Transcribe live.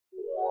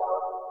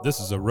This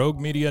is a Rogue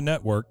Media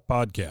Network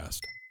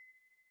podcast.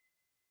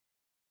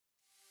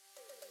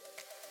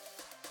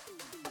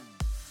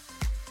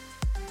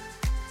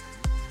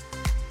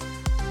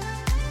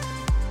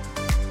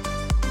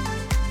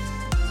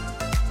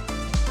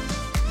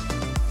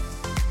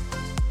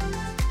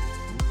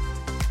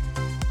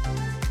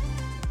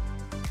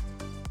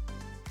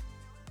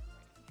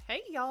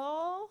 Hey,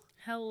 y'all.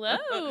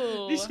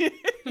 Hello.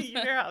 You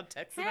hear how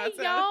Texan Hey,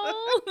 that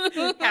sounds?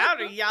 y'all.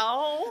 Howdy,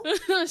 y'all.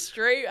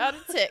 Straight out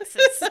of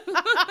Texas.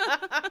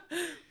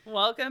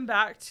 Welcome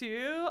back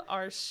to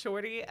our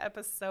Shawty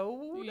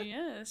episode.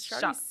 Yes,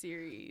 Shawty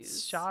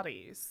series.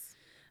 Shawties.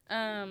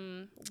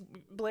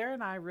 Blair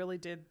and I really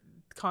did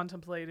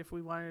contemplate if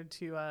we wanted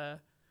to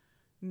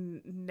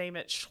name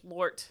it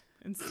Schlort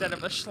instead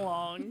of a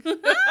schlong.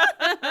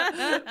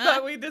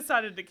 But we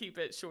decided to keep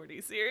it Shorty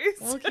series.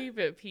 We'll keep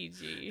it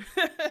PG,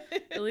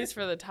 at least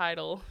for the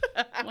title.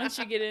 Once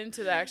you get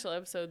into the actual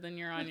episode, then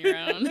you're on your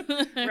own.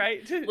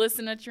 Right?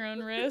 Listen at your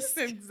own risk.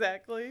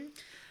 Exactly.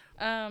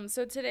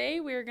 So today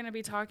we're going to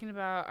be talking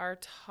about our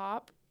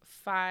top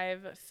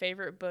 5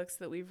 favorite books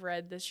that we've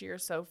read this year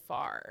so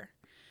far.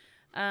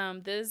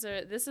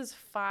 This is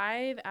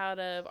 5 out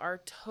of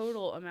our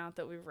total amount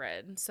that we've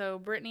read. So,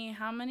 Brittany,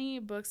 how many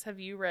books have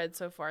you read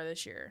so far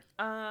this year?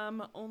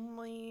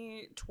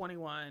 Only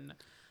 21.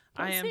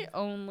 Don't say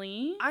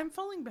only. I'm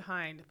falling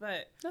behind,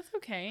 but That's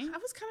okay. I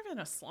was kind of in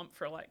a slump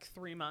for like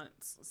 3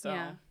 months. So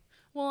Yeah.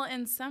 Well,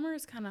 and summer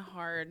is kind of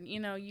hard. You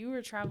know, you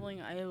were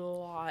traveling a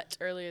lot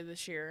earlier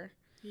this year.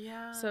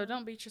 yeah. So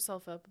don't beat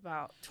yourself up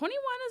about 21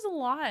 is a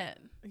lot.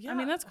 Yeah. I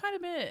mean, that's quite a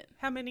bit.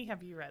 How many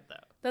have you read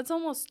though? That's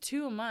almost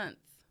 2 a month.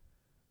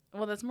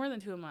 Well, that's more than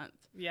 2 a month.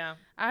 Yeah.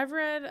 I've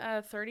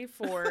read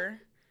 34.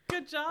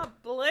 Good job,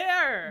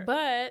 Blair.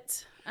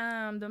 But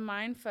the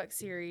Mindfuck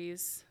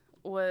series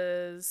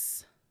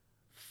was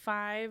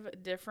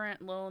 5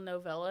 different little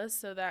novellas.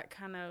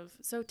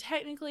 So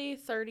technically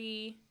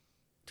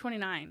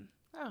 29,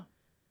 Oh,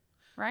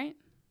 right?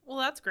 well,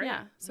 that's great.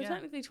 Yeah. So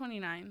technically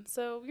 29.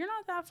 So you're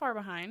not that far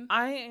behind.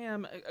 I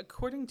am,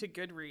 according to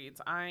Goodreads,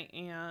 I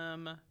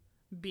am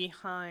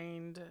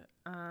behind.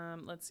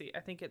 Let's see. I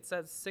think it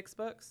says 6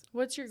 books.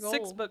 What's your goal?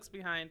 6 books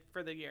behind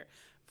for the year.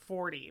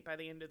 40 by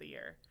the end of the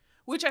year,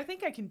 which I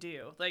think I can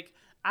do. Like,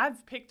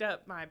 I've picked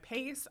up my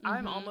pace.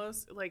 I'm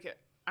almost like,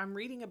 I'm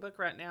reading a book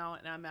right now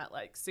and I'm at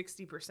like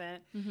 60%.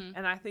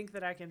 And I think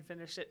that I can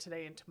finish it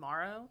today and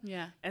tomorrow.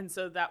 Yeah. And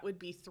so that would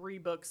be 3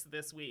 books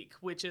this week,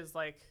 which is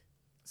like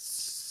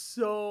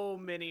so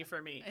many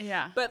for me.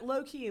 Yeah. But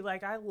low key,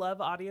 like, I love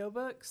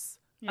audiobooks.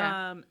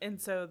 Yeah.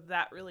 And so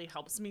that really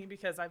helps me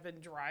because I've been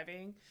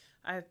driving.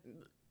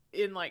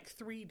 In like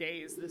 3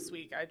 days this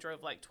week, I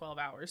drove like 12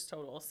 hours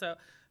total. So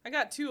I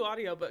got 2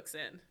 audiobooks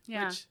in,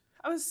 which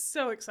I was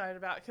so excited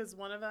about because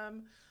one of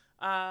them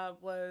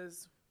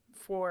was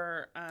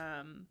for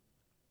a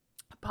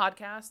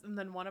podcast, and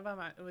then one of them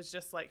it was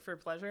just like for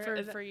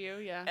pleasure. For you,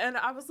 yeah. And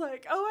I was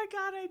like, oh my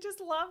God, I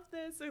just love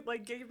this. It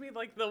like gave me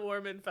like the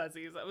warm and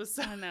fuzzies. I was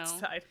so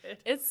excited.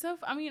 It's so,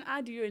 I mean,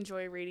 I do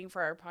enjoy reading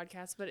for our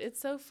podcast, but it's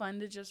so fun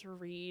to just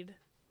read,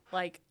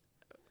 like,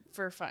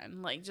 for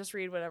fun. Like, just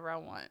read whatever I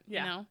want, you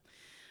know?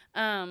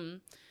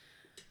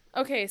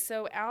 Okay,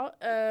 so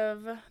out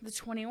of the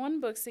 21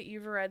 books that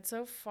you've read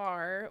so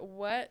far,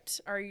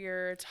 what are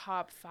your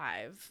top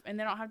 5? And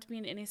they don't have to be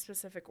in any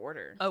specific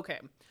order. Okay.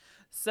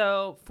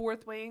 So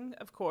Fourth Wing,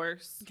 of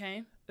course.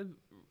 Okay.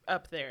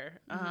 Up there.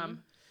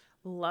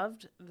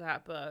 Loved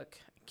that book.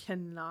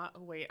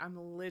 Cannot wait.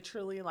 I'm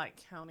literally like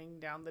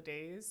counting down the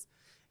days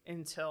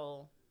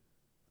until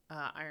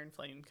Iron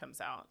Flame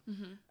comes out.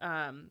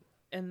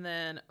 And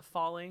then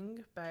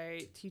Falling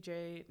by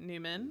TJ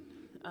Newman.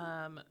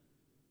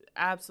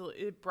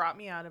 Absolutely, it brought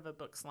me out of a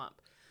book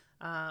slump.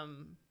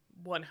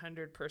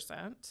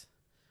 100%.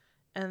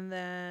 And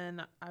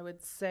then I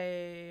would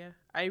say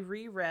I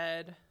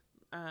reread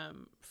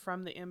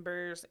From the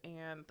Embers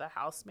and The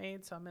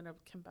Housemaid, so I'm going to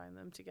combine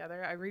them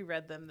together. I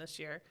reread them this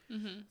year,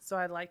 so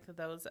I liked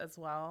those as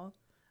well.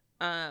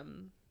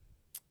 Pen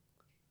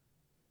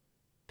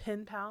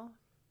Pal,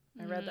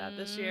 I read that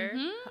this year.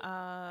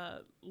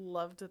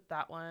 Loved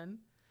that one.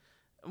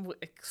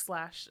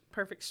 /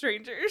 Perfect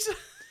Strangers.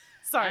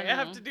 Sorry, I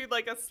have to do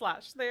like a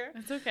slash there.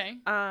 It's okay.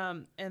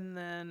 And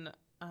then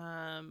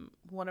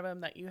one of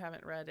them that you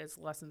haven't read is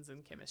Lessons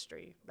in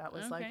Chemistry. That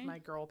was like my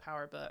girl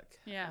power book.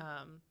 Yeah.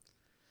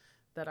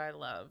 That I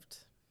loved.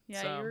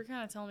 Yeah, So, you were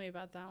kind of telling me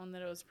about that one,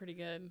 that it was pretty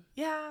good.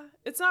 yeah,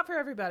 it's not for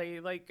everybody.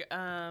 Like,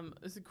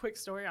 it's a quick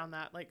story on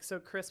that. Like, so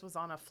Chris was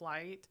on a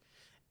flight,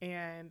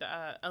 and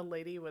a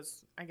lady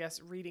was, I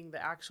guess, reading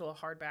the actual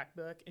hardback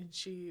book, and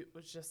she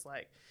was just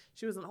like,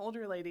 she was an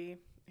older lady,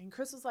 and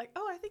Chris was like,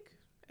 oh, I think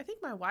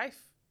my wife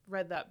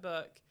read that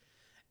book.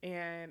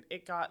 And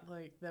it got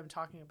like them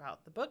talking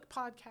about the book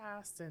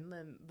podcast and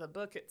then the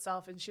book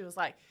itself. And she was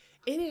like,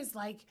 it is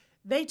like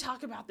they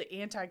talk about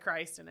the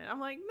Antichrist in it.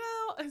 I'm like,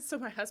 no. And so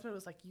my husband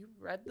was like, you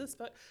read this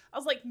book? I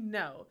was like,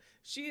 no.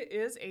 She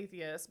is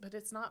atheist, but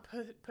it's not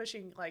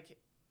pushing like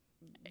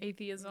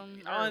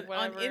Atheism on or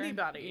whatever.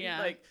 anybody. Yeah.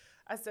 Like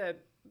I said,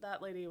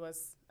 that lady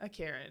was a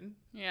Karen.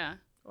 Yeah.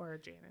 Or a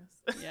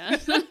Janice. Yeah.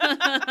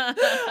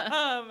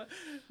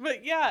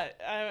 But yeah,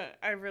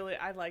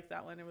 I like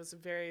that one. It was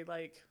very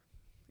like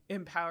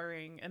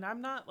empowering, and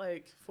I'm not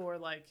like for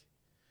like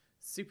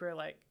super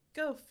like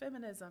go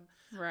feminism.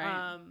 Right.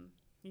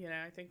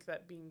 I think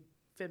that being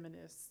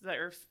feminist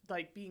or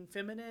like being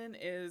feminine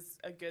is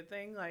a good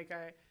thing. Like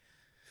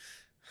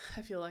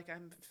I feel like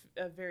I'm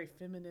a very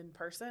feminine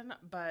person,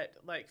 but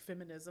like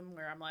feminism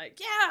where I'm like,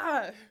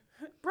 yeah,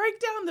 break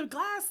down the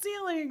glass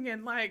ceiling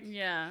and like,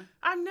 yeah,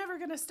 I'm never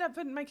going to step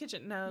foot in my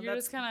kitchen. No, you're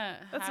just kind of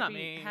that's not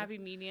me. Happy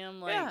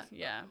medium. Like,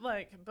 yeah.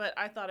 Like, but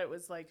I thought it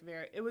was like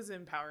it was an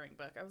empowering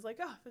book. I was like,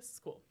 oh, this is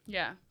cool.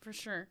 Yeah, for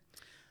sure.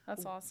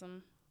 That's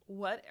awesome.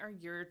 What are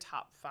your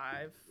top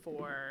 5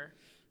 for?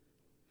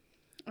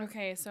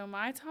 Okay, so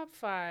my top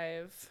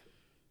 5.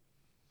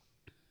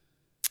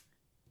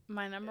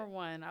 My number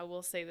 1, I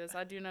will say this.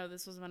 I do know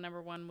this was my number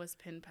 1 was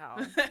Pen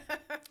Pal.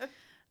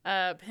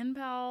 Pen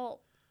Pal,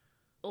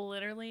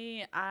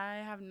 literally, I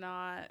have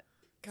not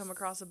come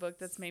across a book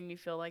that's made me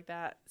feel like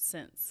that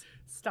since.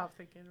 Stop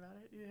thinking about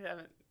it.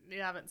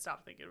 You haven't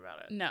stopped thinking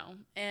about it. No,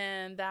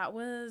 and that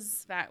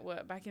was back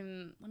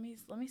in.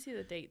 Let me see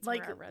the dates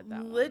like where I read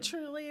that.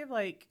 Literally,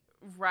 like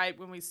right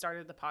when we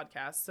started the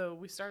podcast. So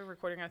we started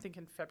recording, I think,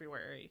 in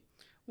February.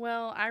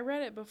 Well, I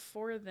read it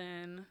before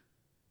then,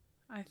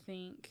 I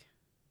think.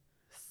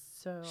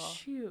 So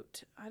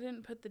shoot, I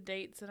didn't put the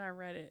dates that I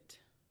read it.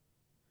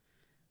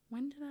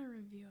 When did I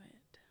review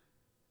it?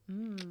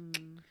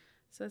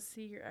 So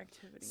see your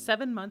activity.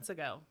 7 months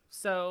ago.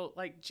 So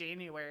like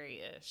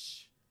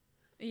January-ish.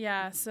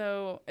 Yeah,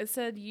 so it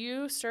said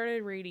you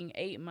started reading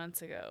 8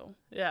 months ago.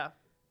 Yeah.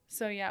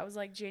 So yeah, it was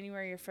like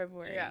January or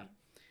February. Yeah.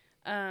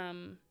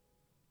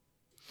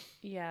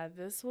 Yeah,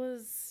 this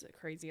was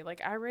crazy.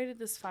 Like I rated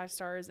this 5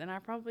 stars and I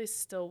probably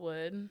still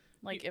would.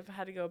 Like if I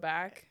had to go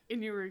back.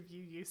 In your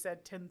review, you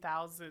said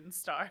 10,000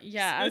 stars.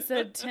 Yeah, I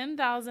said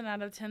 10,000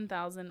 out of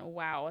 10,000.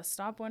 Wow.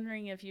 Stop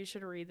wondering if you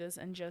should read this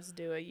and just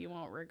do it. You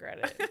won't regret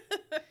it.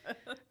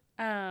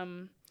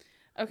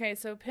 Okay,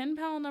 so Pen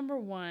Pal number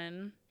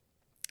 1.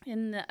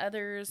 And the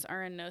others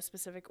are in no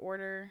specific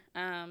order.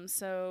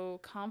 So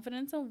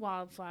Confidence of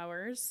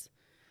Wildflowers.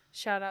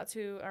 Shout out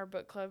to our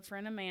book club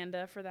friend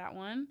Amanda for that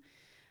one.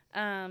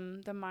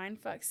 The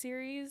Mindfuck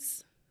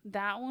series.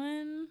 That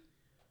one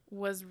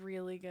was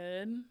really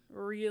good.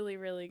 Really,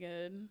 really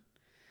good.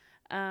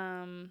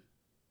 The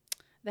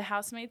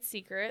Housemaid's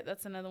Secret.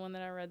 That's another one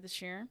that I read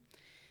this year.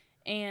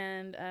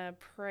 And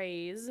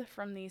Praise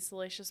from the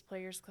Salacious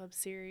Players Club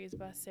series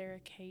by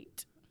Sarah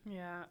Kate.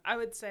 Yeah, I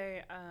would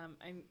say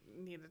I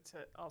needed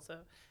to also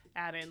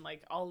add in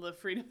like all the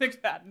Freedom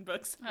McFadden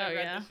books that I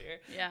read this year.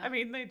 Yeah. I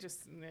mean, they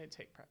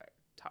take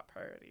top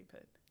priority,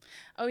 but.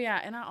 Oh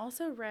yeah, and I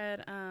also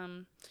read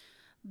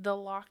The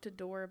Locked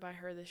Door by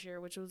her this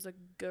year, which was a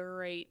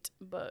great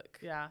book.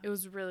 Yeah. It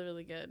was really,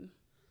 really good.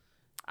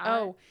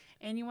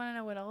 And you want to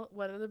know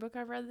what other book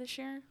I've read this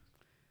year?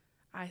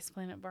 Ice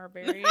Planet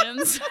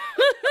Barbarians.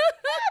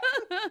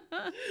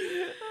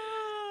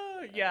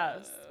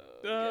 Yes.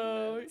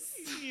 Oh,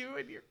 you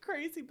and your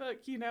crazy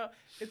book. You know,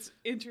 it's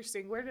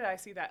interesting. Where did I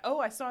see that? Oh,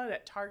 I saw it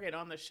at Target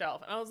on the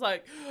shelf. And I was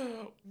like,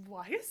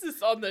 why is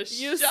this on the shelf?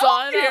 You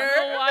saw it here?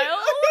 out in the wild?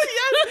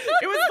 Yes.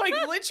 It was like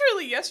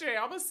literally yesterday.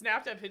 I almost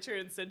snapped a picture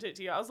and sent it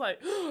to you. I was like,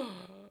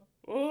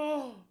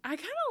 oh. I kind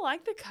of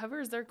like the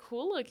covers. They're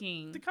cool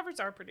looking. The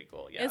covers are pretty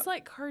cool. Yeah. It's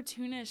like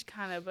cartoonish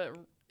kind of, but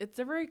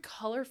they're very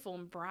colorful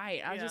and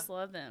bright. I just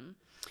love them.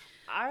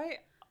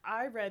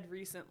 I read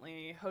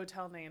recently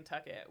Hotel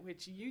Nantucket,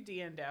 which you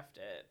DNF'd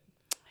it.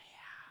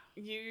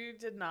 Yeah. You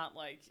did not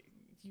like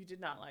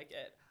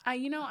it.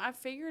 I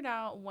figured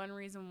out one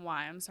reason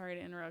why. I'm sorry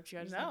to interrupt you.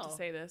 I just have to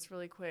say this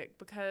really quick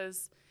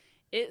because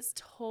it's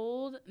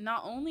told,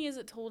 not only is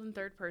it told in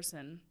third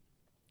person,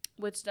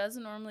 which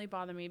doesn't normally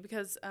bother me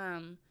because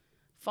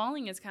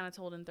Falling is kind of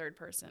told in third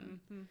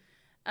person.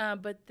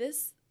 Mm-hmm. But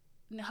this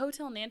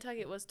Hotel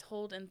Nantucket was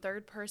told in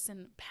third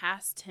person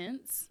past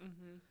tense.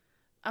 Mm-hmm.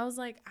 I was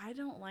like, I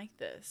don't like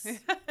this.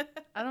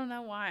 I don't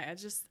know why.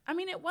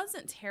 It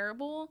wasn't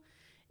terrible.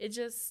 It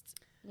just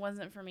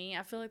wasn't for me.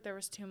 I feel like there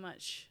was too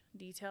much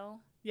detail.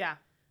 Yeah.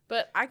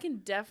 But I can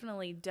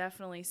definitely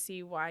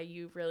see why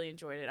you really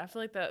enjoyed it. I feel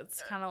like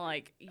that's kind of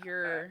like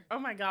your... Oh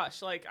my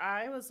gosh. Like,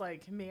 I was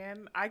like,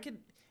 man, I could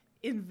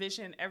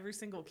envision every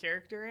single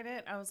character in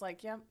it. I was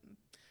like, yeah,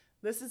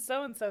 this is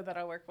so-and-so that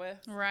I work with.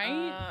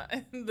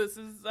 Right. This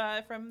is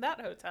from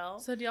that hotel.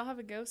 So do y'all have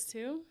a ghost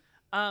too?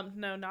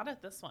 No, not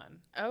at this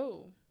one.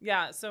 Oh.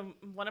 Yeah, so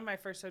one of my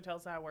first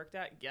hotels that I worked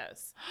at,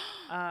 yes.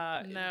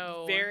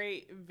 No.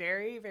 Very,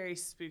 very, very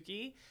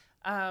spooky.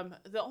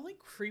 The only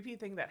creepy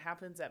thing that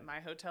happens at my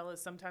hotel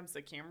is sometimes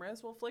the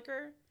cameras will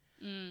flicker.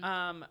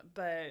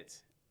 But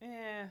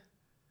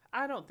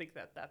I don't think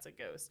that's a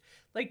ghost.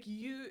 Like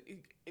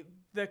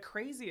the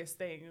craziest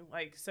thing,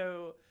 like,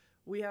 so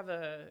we have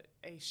a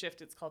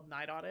shift, it's called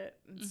night audit.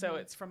 And so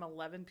it's from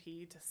 11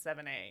 p to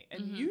 7 a.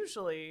 And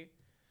usually...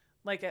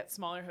 like at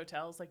smaller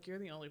hotels, like you're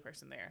the only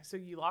person there. So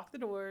you lock the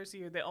doors,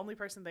 you're the only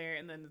person there,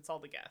 and then it's all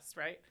the guests,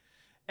 right?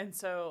 And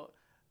so,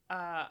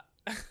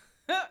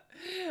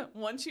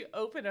 once you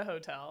open a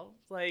hotel,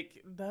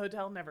 like the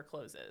hotel never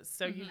closes.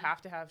 So you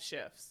have to have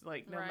shifts,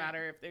 like no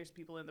matter if there's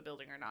people in the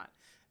building or not.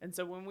 And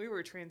so when we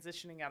were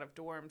transitioning out of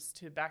dorms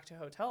to back to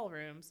hotel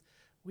rooms,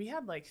 we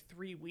had like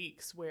 3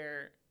 weeks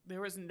where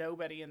there was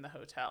nobody in the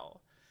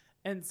hotel.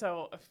 And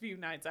so a few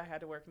nights I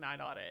had to work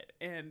night audit,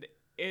 and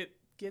it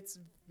gets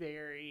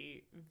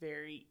very,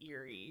 very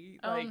eerie.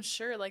 Oh, I'm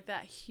sure. Like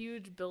that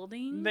huge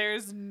building.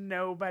 There's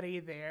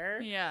nobody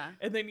there. Yeah.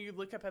 And then you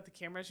look up at the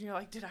cameras and you're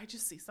like, did I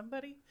just see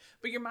somebody?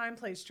 But your mind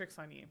plays tricks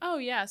on you. Oh,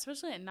 yeah.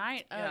 Especially at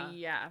night. Yeah. Oh,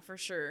 yeah, for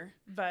sure.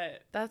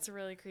 But that's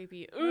really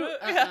creepy.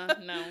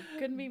 No,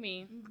 couldn't be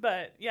me.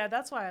 But yeah,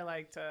 that's why I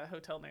liked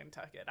Hotel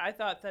Nantucket. I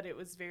thought that it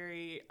was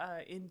very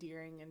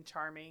endearing and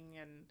charming,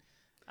 and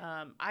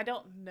I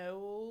don't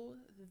know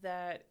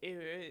that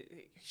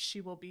she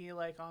will be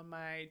like on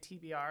my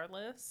TBR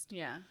list.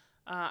 Yeah.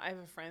 I have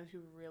a friend who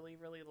really,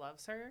 really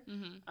loves her,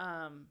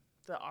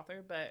 the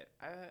author, but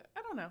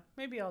I don't know.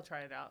 Maybe I'll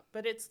try it out.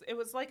 But it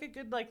was like a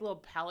good like little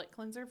palate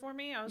cleanser for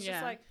me. I was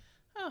just like,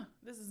 oh,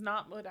 this is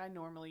not what I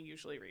normally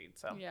usually read.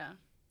 So yeah,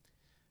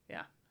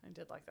 I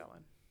did like that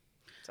one.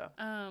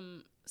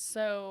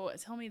 So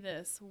tell me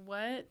this: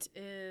 what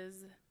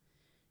is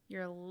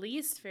your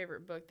least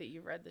favorite book that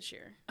you read this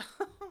year?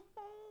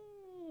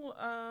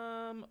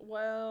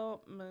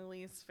 Well, my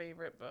least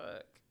favorite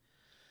book.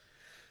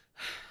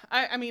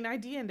 I mean, I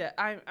DNF'd it.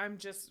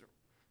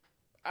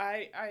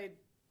 I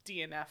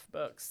DNF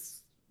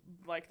books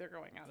like they're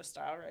going out of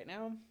style right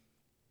now.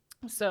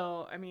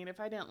 So, I mean, if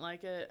I didn't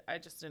like it, I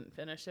just didn't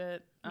finish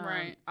it.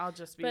 Right. I'll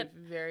just be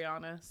very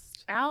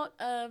honest. Out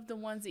of the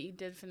ones that you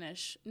did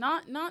finish,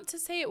 not to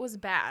say it was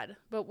bad,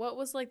 but what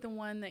was like the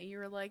one that you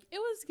were like, it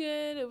was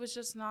good, it was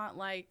just not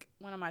like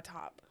one of my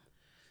top?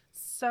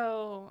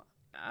 So,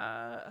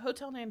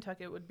 Hotel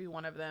Nantucket would be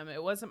one of them.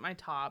 It wasn't my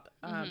top,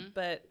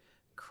 but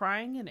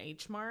Crying in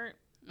H Mart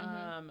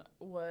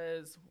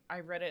was, I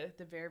read it at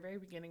the very, very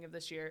beginning of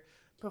this year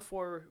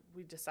before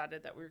we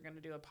decided that we were going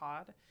to do a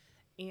pod.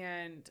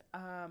 And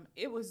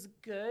it was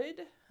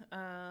good.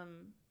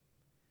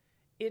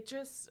 It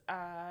just,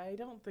 I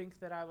don't think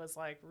that I was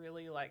like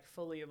really like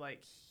fully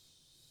like,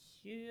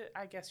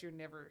 I guess you're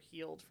never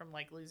healed from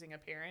like losing a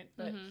parent,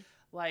 but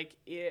like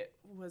it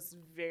was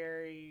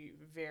very,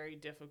 very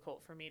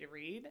difficult for me to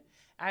read.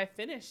 I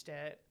finished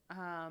it,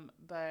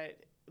 but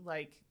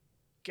like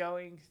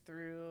going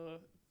through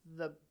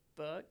the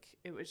book,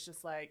 it was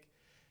just like,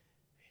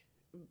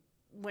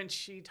 when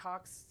she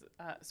talks,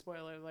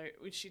 spoiler alert,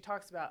 when she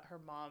talks about her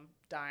mom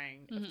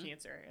dying of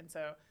cancer. And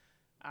so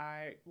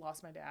I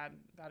lost my dad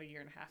about 1.5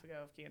 years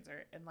ago of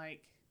cancer. And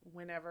like,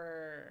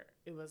 whenever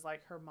it was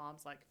like her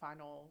mom's like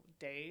final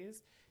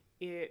days,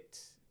 it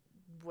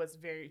was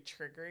very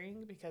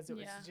triggering because it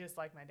was just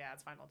like my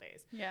dad's final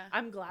days. Yeah.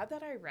 I'm glad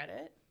that I read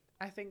it.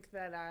 I think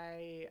that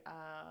I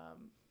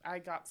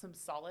got some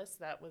solace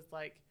that was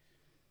like,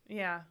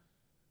 yeah,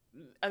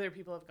 other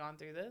people have gone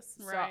through this.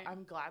 Right. So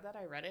I'm glad that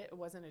I read it. It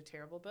wasn't a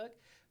terrible book,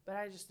 but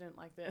I just didn't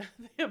like the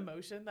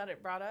emotion that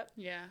it brought up.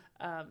 Yeah.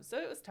 So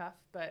it was tough,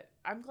 but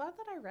I'm glad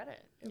that I read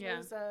it.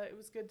 It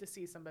was good to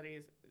see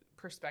somebody's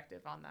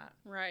perspective on that.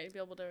 Right. Be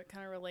able to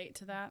kind of relate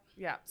to that.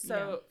 Yeah.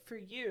 So for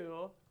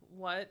you,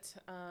 what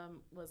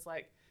was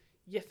like,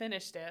 you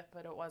finished it,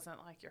 but it wasn't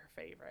like your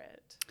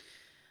favorite?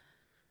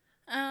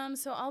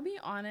 So I'll be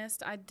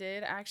honest, I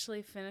did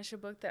actually finish a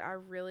book that I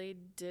really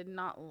did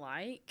not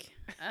like.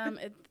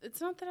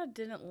 It's not that I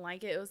didn't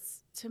like it. It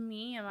was, to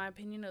me, in my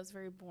opinion, it was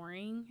very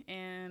boring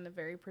and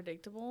very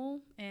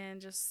predictable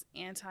and just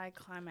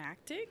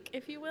anticlimactic,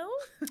 if you will.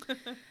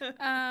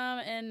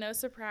 And no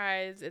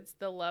surprise, it's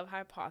The Love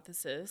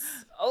Hypothesis.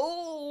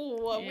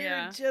 Oh, we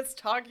were just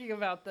talking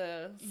about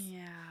this.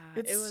 Yeah.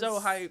 It was so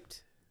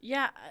hyped.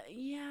 Yeah.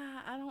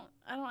 I don't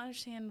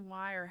understand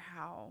why or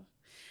how.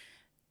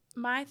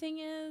 My thing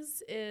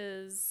is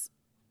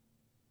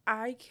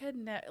I could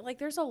like,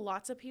 there's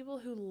lots of people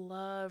who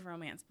love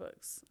romance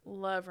books.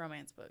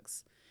 I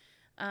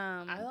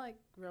like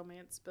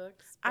romance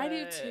books. I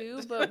do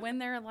too, but when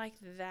they're like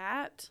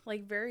that,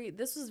 like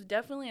this was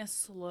definitely a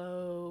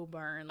slow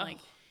burn. Like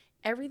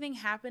everything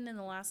happened in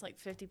the last like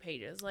 50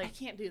 pages. Like, I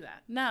can't do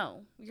that.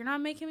 No, you're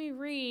not making me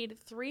read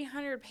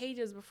 300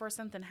 pages before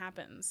something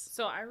happens.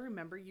 So I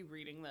remember you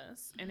reading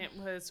this, and it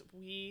was,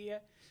 we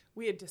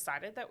had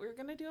decided that we were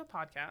going to do a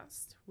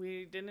podcast.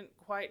 We didn't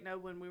quite know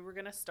when we were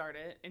going to start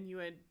it, and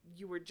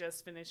you were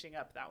just finishing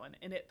up that one,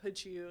 and it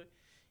put you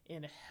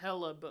in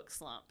hella book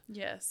slump.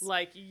 Yes.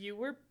 Like, you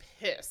were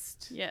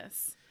pissed.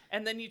 Yes.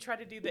 And then you tried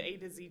to do the A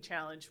to Z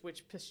challenge,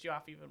 which pissed you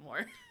off even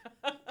more.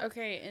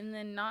 Okay, and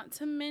then not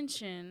to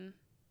mention,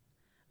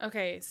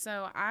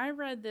 so I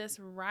read this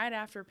right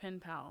after Pen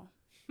Pal.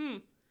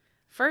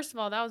 First of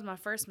all, that was my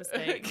first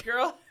mistake.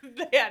 Girl,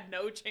 they had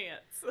no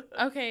chance.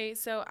 Okay,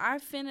 so I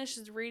finished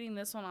reading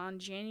this one on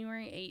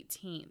January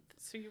 18th.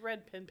 So you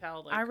read Pen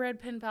Pal? I read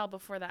Pen Pal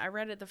before that. I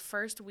read it the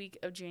first week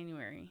of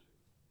January.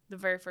 The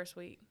very first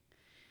week.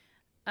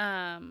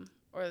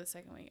 Or the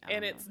second week.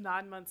 And it's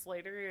 9 months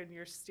later, and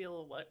you're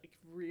still like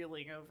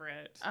reeling over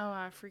it. Oh,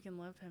 I freaking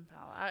love Pen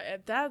Pal.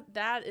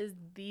 That is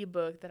the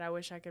book that I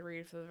wish I could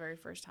read for the very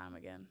first time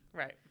again.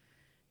 Right.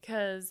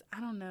 Because,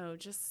 I don't know,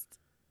 it's just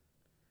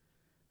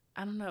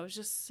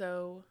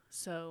so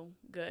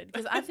good.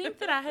 Because I think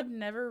that I had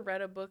never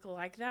read a book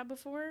like that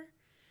before.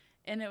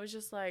 And it was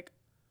just like,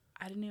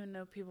 I didn't even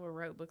know people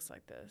wrote books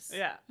like this.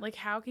 Yeah. Like,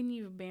 how can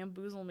you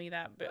bamboozle me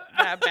that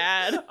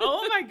bad?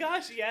 Oh my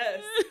gosh,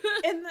 yes.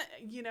 And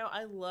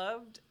I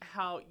loved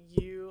how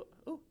you.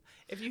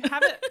 If you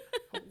haven't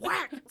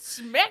whack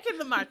smack in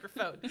the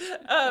microphone.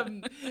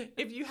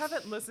 If you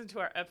haven't listened to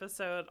our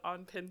episode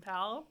on Pen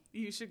Pal,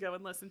 you should go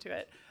and listen to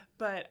it.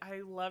 But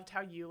I loved how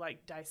you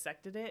like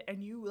dissected it,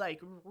 and you like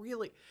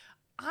really.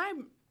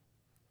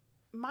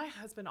 My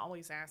husband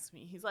always asks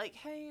me. He's like,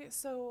 "Hey,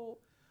 so."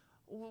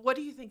 What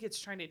do you think it's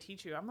trying to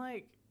teach you? I'm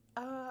like,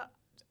 I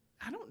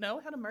don't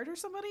know how to murder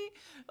somebody.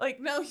 Like,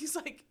 no, he's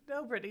like,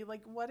 no, Brittany,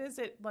 like, what is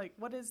it? Like,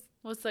 what's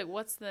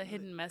the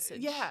hidden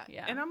message? Yeah.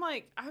 Yeah. And I'm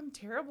like, I'm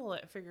terrible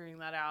at figuring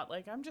that out.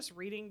 Like, I'm just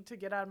reading to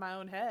get out of my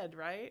own head.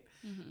 Right.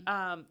 Mm-hmm.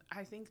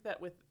 I think that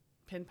with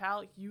Pen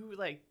Pal, you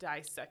like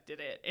dissected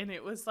it, and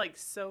it was like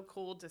so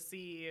cool to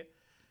see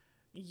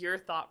your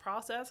thought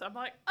process. I'm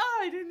like,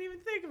 I didn't even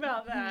think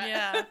about that.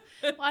 Yeah.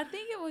 Well, I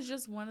think it was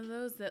just one of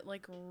those that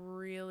like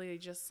really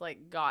just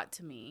like got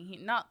to me.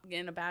 Not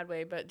in a bad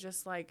way, but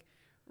just like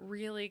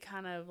really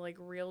kind of like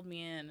reeled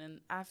me in, and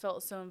I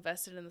felt so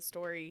invested in the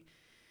story.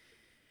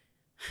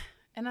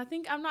 And I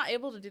think I'm not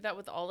able to do that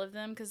with all of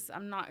them because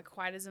I'm not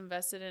quite as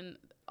invested in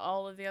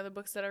all of the other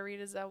books that I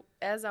read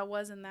as I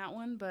was in that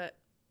one, but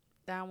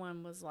that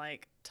one was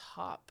like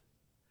top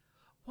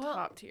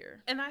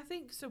tier. And I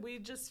think so. We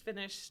just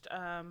finished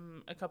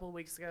a couple of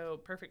weeks ago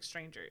Perfect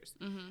Strangers,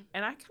 Mm-hmm.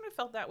 and I kind of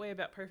felt that way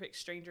about Perfect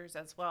Strangers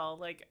as well.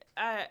 Like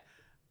I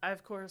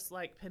of course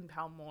like Pen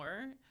Pal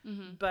more,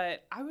 Mm-hmm.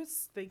 but I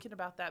was thinking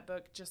about that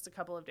book just a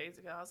couple of days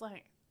ago. I was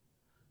like,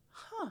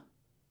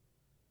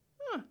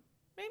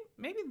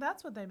 maybe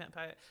that's what they meant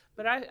by it.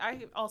 But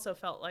I also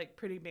felt like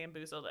pretty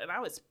bamboozled, and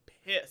I was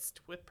pissed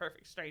with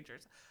Perfect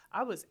Strangers.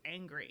 I was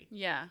angry.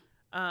 Yeah.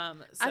 So.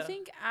 I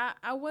think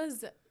I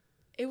was.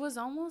 It was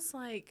almost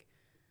like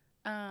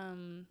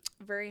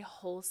very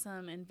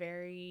wholesome and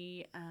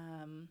very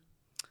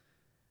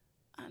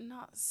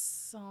not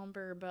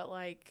somber, but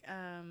like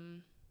I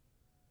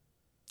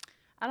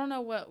don't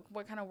know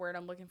what kind of word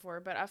I'm looking for,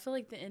 but I feel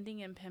like the ending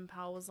in Pen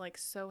Pal was like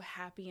so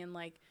happy, and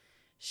like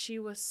she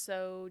was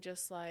so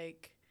just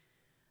like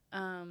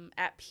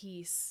at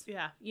peace.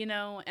 Yeah.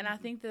 And I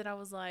think that I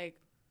was like,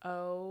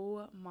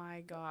 oh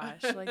my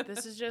gosh, like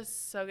this is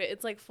just so good.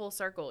 It's like full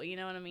circle, you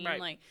know what I mean? Right.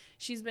 Like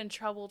she's been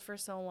troubled for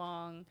so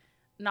long,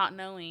 not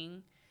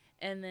knowing,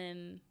 and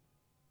then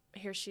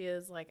here she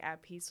is like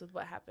at peace with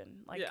what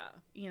happened. Like,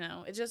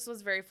 it just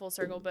was very full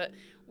circle. But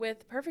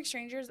with Perfect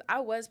Strangers, I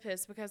was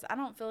pissed because I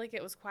don't feel like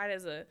it was quite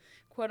as a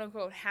quote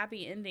unquote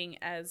happy ending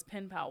as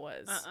Pen Pal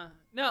was.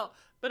 No,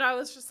 but I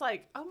was just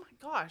like, oh my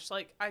gosh,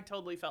 like I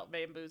totally felt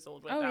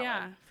bamboozled with that one. Oh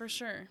yeah, for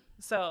sure.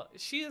 So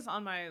she is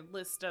on my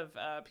list of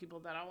people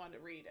that I want to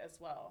read as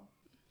well.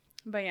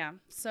 But yeah,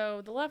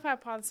 so The Love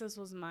Hypothesis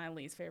was my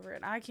least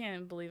favorite. I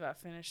can't believe I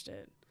finished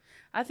it.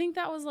 I think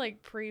that was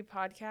like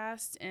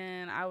pre-podcast,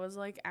 and I was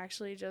like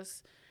actually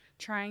just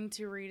trying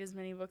to read as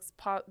many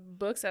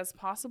books as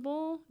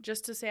possible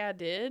just to say I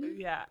did.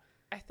 Yeah.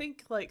 I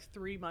think like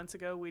 3 months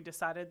ago we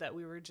decided that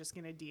we were just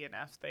going to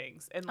DNF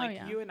things. And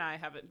like you and I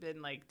haven't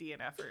been like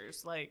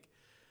DNFers. Like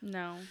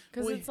no,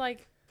 because it's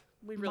like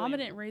Mama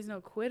didn't raise no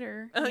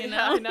quitter. I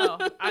know.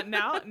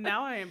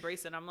 Now I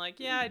embrace it. I'm like,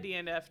 yeah, I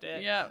DNF'd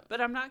it. Yeah.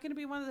 But I'm not going to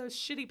be one of those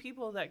shitty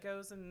people that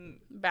goes and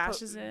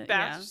bashes it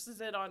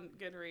on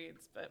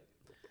Goodreads. But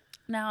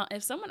now,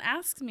 if someone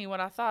asks me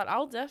what I thought,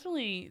 I'll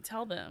definitely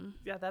tell them.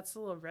 Yeah, that's the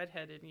little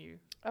redhead in you.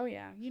 Oh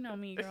yeah, you know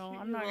me, girl.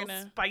 I'm not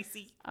gonna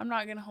spicy. I'm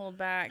not gonna hold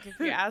back. If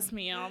you ask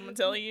me, I'm gonna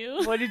tell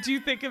you. What did you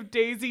think of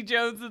Daisy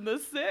Jones and the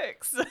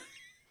Six?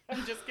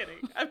 I'm just kidding.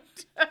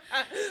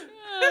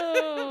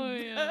 Oh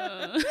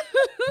yeah.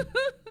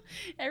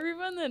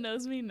 Everyone that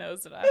knows me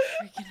knows that I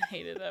freaking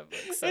hated that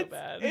book so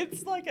bad.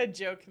 It's like a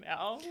joke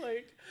now.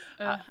 Like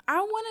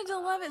I wanted to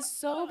love it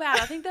so bad.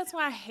 I think that's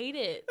why I hate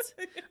it.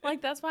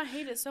 Like that's why I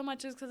hate it so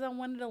much, is because I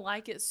wanted to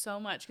like it so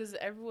much because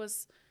everyone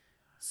was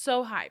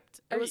so hyped.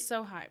 I was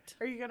so hyped.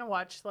 Are you gonna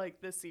watch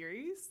like the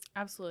series?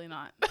 Absolutely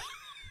not.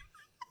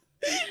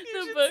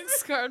 The book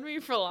scarred me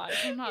for life.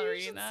 I'm not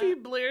reading that. See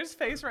Blair's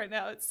face right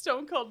now. It's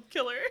Stone Cold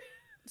Killer.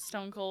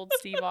 Stone Cold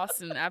Steve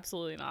Austin.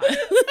 Absolutely not.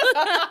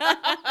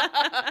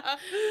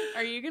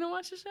 Are you gonna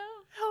watch the show?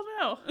 Hell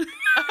no.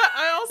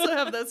 I also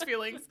have those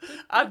feelings.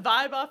 I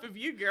vibe off of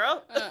you,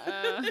 girl.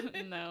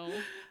 No.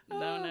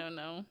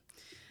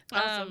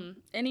 Awesome.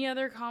 Any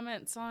other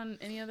comments on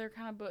any other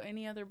kind of book?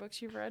 Any other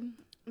books you've read?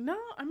 No,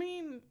 I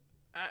mean,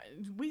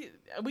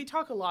 we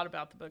talk a lot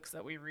about the books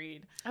that we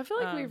read. I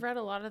feel like we've read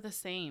a lot of the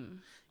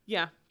same.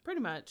 Yeah,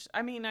 pretty much.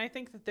 I mean, I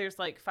think that there's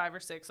like 5 or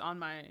 6 on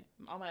my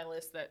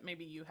list that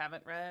maybe you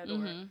haven't read,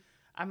 or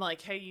I'm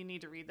like, hey, you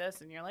need to read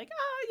this, and you're like,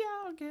 oh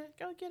yeah,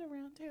 I'll get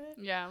around to it.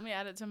 Yeah, let me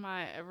add it to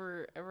my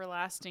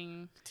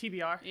everlasting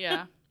TBR.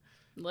 Yeah,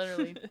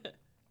 literally.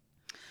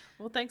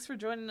 Well, thanks for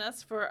joining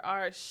us for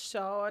our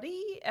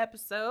Shawty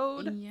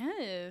episode.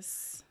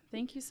 Yes.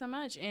 Thank you so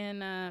much.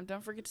 And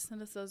don't forget to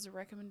send us those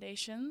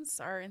recommendations.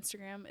 Our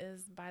Instagram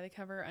is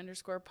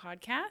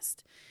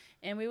bythecover_podcast.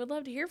 And we would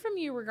love to hear from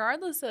you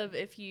regardless of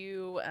if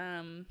you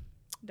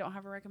don't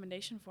have a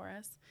recommendation for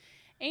us.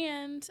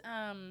 And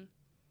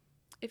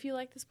if you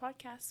like this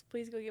podcast,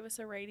 please go give us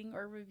a rating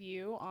or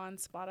review on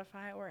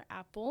Spotify or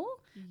Apple.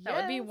 Yes. That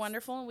would be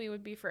wonderful, and we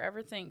would be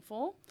forever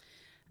thankful.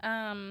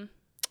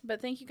 But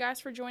thank you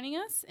guys for joining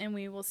us, and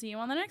we will see you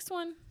on the next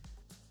one.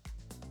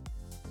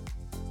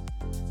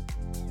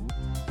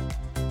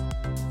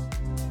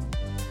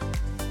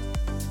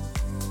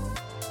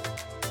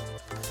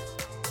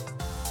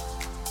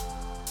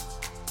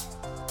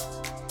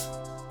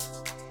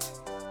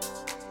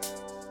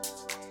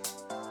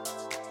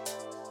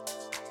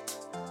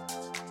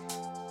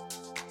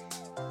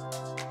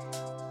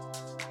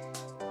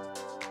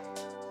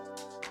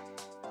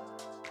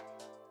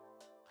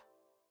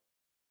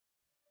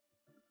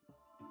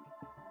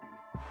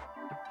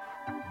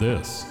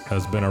 This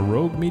has been a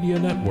Rogue Media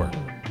Network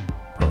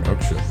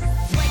production.